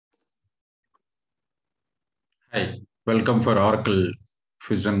Hi, welcome for Oracle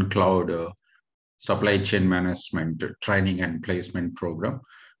Fusion Cloud Supply Chain Management Training and Placement Program.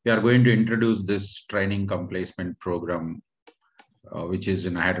 We are going to introduce this training cum placement program, which is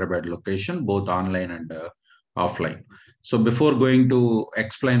in Hyderabad location, both online and offline. So before going to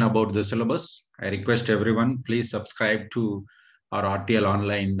explain about the syllabus, I request everyone, please subscribe to our RTL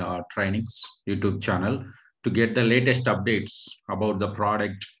online trainings YouTube channel to get the latest updates about the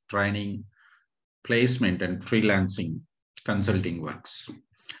product training, placement and freelancing consulting works.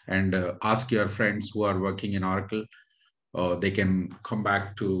 And ask your friends who are working in Oracle. They can come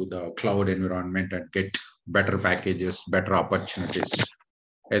back to the cloud environment and get better packages, better opportunities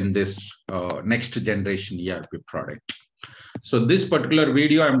in this next generation ERP product. So this particular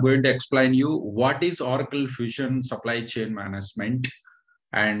video, I'm going to explain you what is Oracle Fusion Supply Chain Management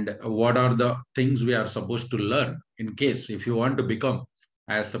and what are the things we are supposed to learn in case if you want to become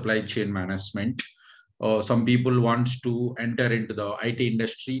as supply chain management. Some people want to enter into the IT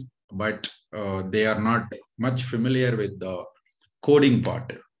industry, but they are not much familiar with the coding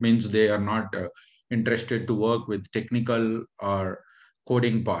part. Means they are not interested to work with technical or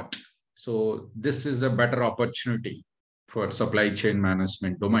coding part. So this is a better opportunity for supply chain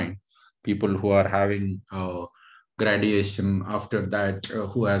management domain. People who are having graduation after that,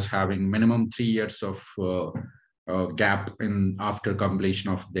 who has having minimum 3 years of gap in after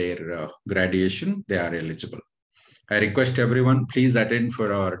completion of their graduation, they are eligible. I request everyone, please attend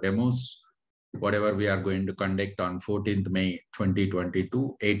for our demos, whatever we are going to conduct on 14th May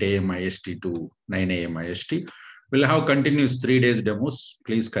 2022, 8 a.m. IST to 9 a.m. IST. We'll have continuous 3 days demos.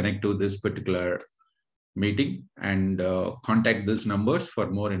 Please connect to this particular meeting and contact these numbers for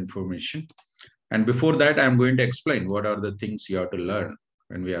more information. And before that, I'm going to explain what are the things you have to learn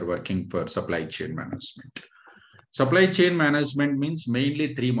when we are working for supply chain management. Supply chain management means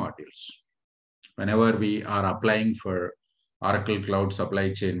mainly 3 modules. Whenever we are applying for Oracle Cloud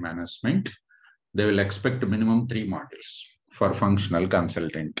Supply Chain Management, they will expect minimum 3 modules for functional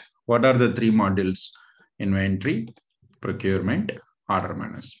consultant. What are the 3 modules? Inventory, procurement, order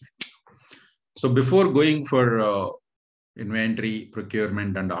management. So before going for inventory,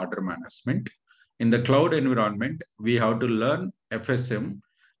 procurement, and order management, in the cloud environment, we have to learn FSM,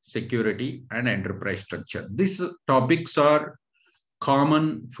 security, and enterprise structure. These topics are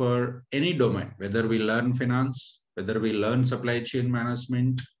common for any domain, whether we learn finance, whether we learn supply chain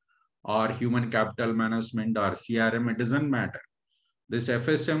management, or human capital management, or CRM, it doesn't matter. This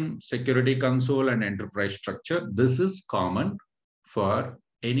FSM, security console, and enterprise structure, this is common for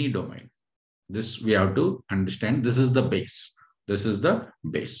any domain. This we have to understand. This is the base. This is the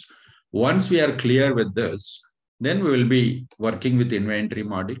base. Once we are clear with this, then we will be working with inventory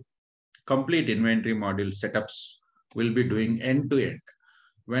module. Complete inventory module setups will be doing end to end.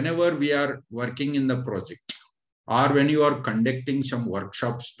 Whenever we are working in the project, or when you are conducting some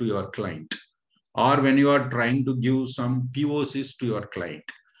workshops to your client, or when you are trying to give some POCs to your client,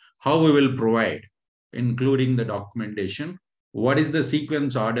 how we will provide, including the documentation, what is the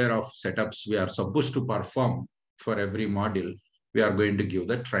sequence order of setups we are supposed to perform for every module. We are going to give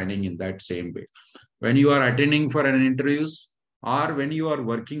the training in that same way. When you are attending for an interviews or when you are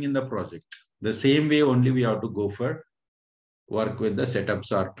working in the project, the same way only we have to go for work with the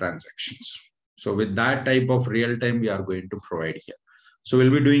setups or transactions. So with that type of real time, we are going to provide here. So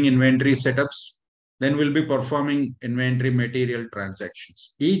we'll be doing inventory setups. Then we'll be performing inventory material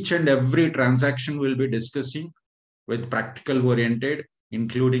transactions. Each and every transaction will be discussing with practical oriented,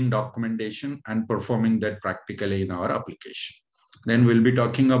 including documentation and performing that practically in our application. Then we'll be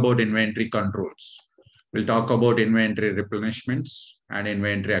talking about inventory controls. We'll talk about inventory replenishments and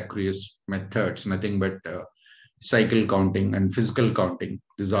inventory accuracy methods, nothing but cycle counting and physical counting.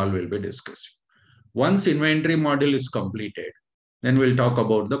 This all will be discussed. Once inventory module is completed, then we'll talk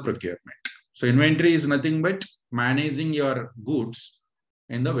about the procurement. So inventory is nothing but managing your goods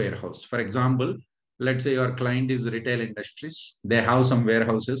in the warehouse. For example, let's say your client is retail industries. They have some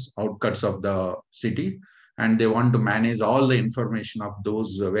warehouses outskirts of the city, and they want to manage all the information of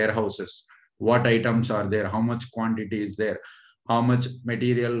those warehouses. What items are there? How much quantity is there? How much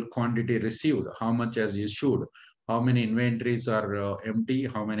material quantity received? How much has issued? How many inventories are empty?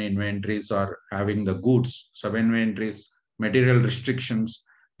 How many inventories are having the goods, sub-inventories, material restrictions?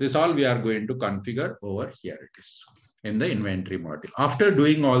 This all we are going to configure over here. It is in the inventory module. After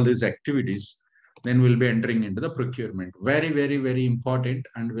doing all these activities, then we'll be entering into the procurement. Very, very, very important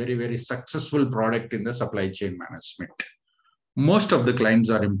and very, very successful product in the supply chain management. Most of the clients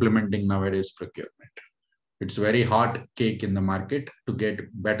are implementing nowadays procurement. It's very hot cake in the market to get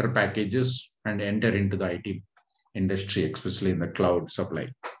better packages and enter into the IT industry, especially in the cloud supply.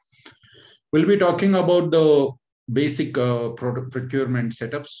 We'll be talking about the basic procurement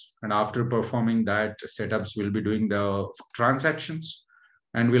setups. And after performing that setups, we'll be doing the transactions.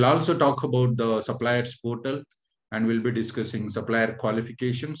 And we'll also talk about the suppliers portal, and we'll be discussing supplier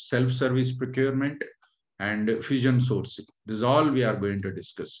qualification, self-service procurement, and fusion sourcing. This is all we are going to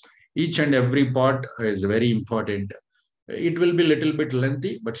discuss. Each and every part is very important. It will be a little bit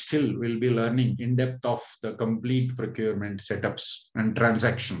lengthy, but still we'll be learning in depth of the complete procurement setups and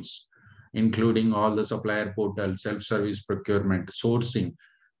transactions, including all the supplier portal, self-service procurement, sourcing,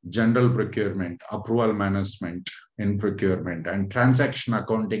 general procurement, approval management in procurement, and transaction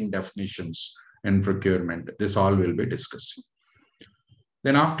accounting definitions in procurement. This all will be discussing.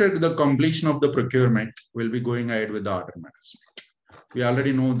 Then after the completion of the procurement, we'll be going ahead with the order management. We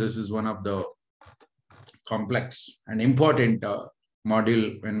already know this is one of the complex and important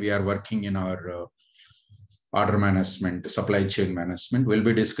module when we are working in our order management, supply chain management. We'll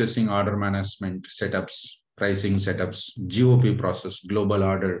be discussing order management setups, pricing setups, GOP process, global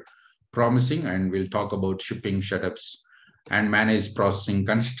order promising, and we'll talk about shipping setups and manage processing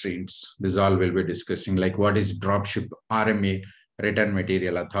constraints. This all we'll be discussing, like what is dropship, RMA, return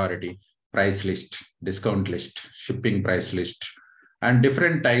material authority, price list, discount list, shipping price list, and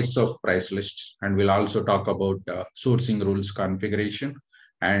different types of price lists. And we'll also talk about sourcing rules configuration,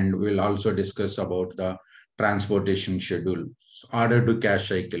 and we'll also discuss about the transportation schedule, order to cash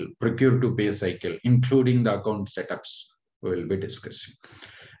cycle, procure to pay cycle, including the account setups we'll be discussing.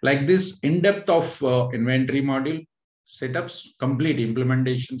 Like this in-depth of inventory module setups, complete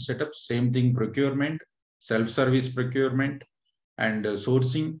implementation setups, same thing, procurement, self-service procurement, and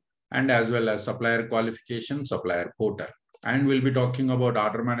sourcing, and as well as supplier qualification, supplier portal. And we'll be talking about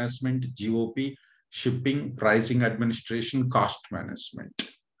order management, GOP, shipping, pricing administration, cost management.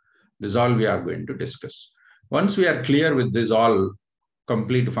 This is all we are going to discuss. Once we are clear with this all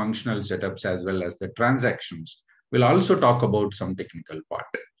complete functional setups as well as the transactions, we'll also talk about some technical part.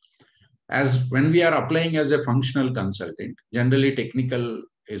 As when we are applying as a functional consultant, generally technical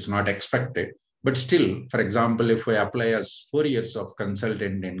is not expected. But still, for example, if we apply as 4 years of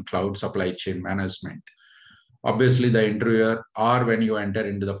consultant in cloud supply chain management, obviously the interviewer, or when you enter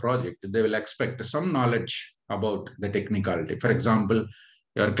into the project, they will expect some knowledge about the technicality. For example,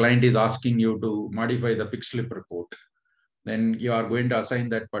 your client is asking you to modify the pick slip report. Then you are going to assign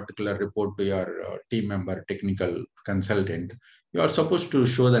that particular report to your team member, technical consultant. You are supposed to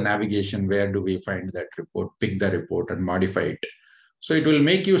show the navigation, where do we find that report, pick the report and modify it. So it will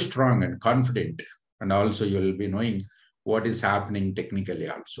make you strong and confident. And also you will be knowing what is happening technically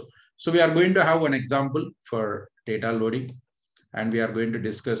also. So we are going to have one example for data loading, and we are going to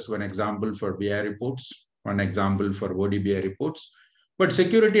discuss one example for BI reports, one example for OTBI reports. But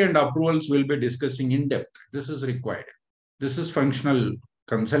security and approvals will be discussing in depth. This is required. This is functional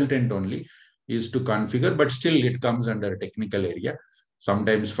consultant only, is to configure, but still it comes under technical area.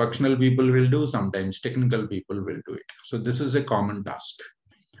 Sometimes functional people will do, sometimes technical people will do it. So this is a common task.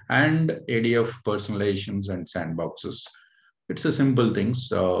 And ADF personalizations and sandboxes. It's a simple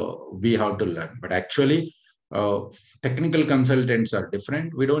things we have to learn. But actually, technical consultants are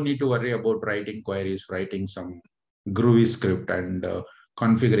different. We don't need to worry about writing queries, writing some groovy script and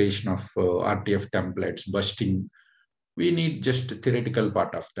configuration of RTF templates, busting. We need just theoretical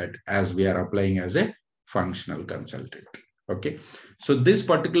part of that as we are applying as a functional consultant. Okay, so this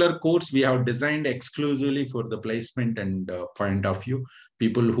particular course we have designed exclusively for the placement and point of view,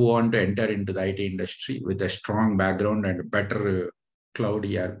 people who want to enter into the IT industry with a strong background and better cloud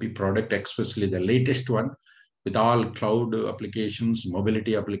ERP product, especially the latest one with all cloud applications,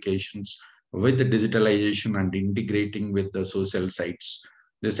 mobility applications, with the digitalization and integrating with the social sites.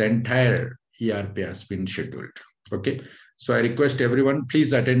 This entire ERP has been scheduled. Okay. So I request everyone,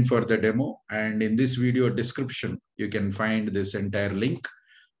 please attend for the demo. And in this video description, you can find this entire link.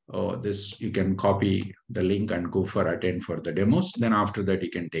 You can copy the link and go for attend for the demos. Then after that, you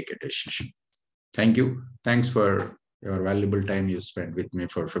can take a decision. Thank you. Thanks for your valuable time you spent with me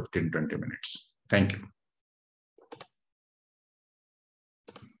for 15-20 minutes. Thank you.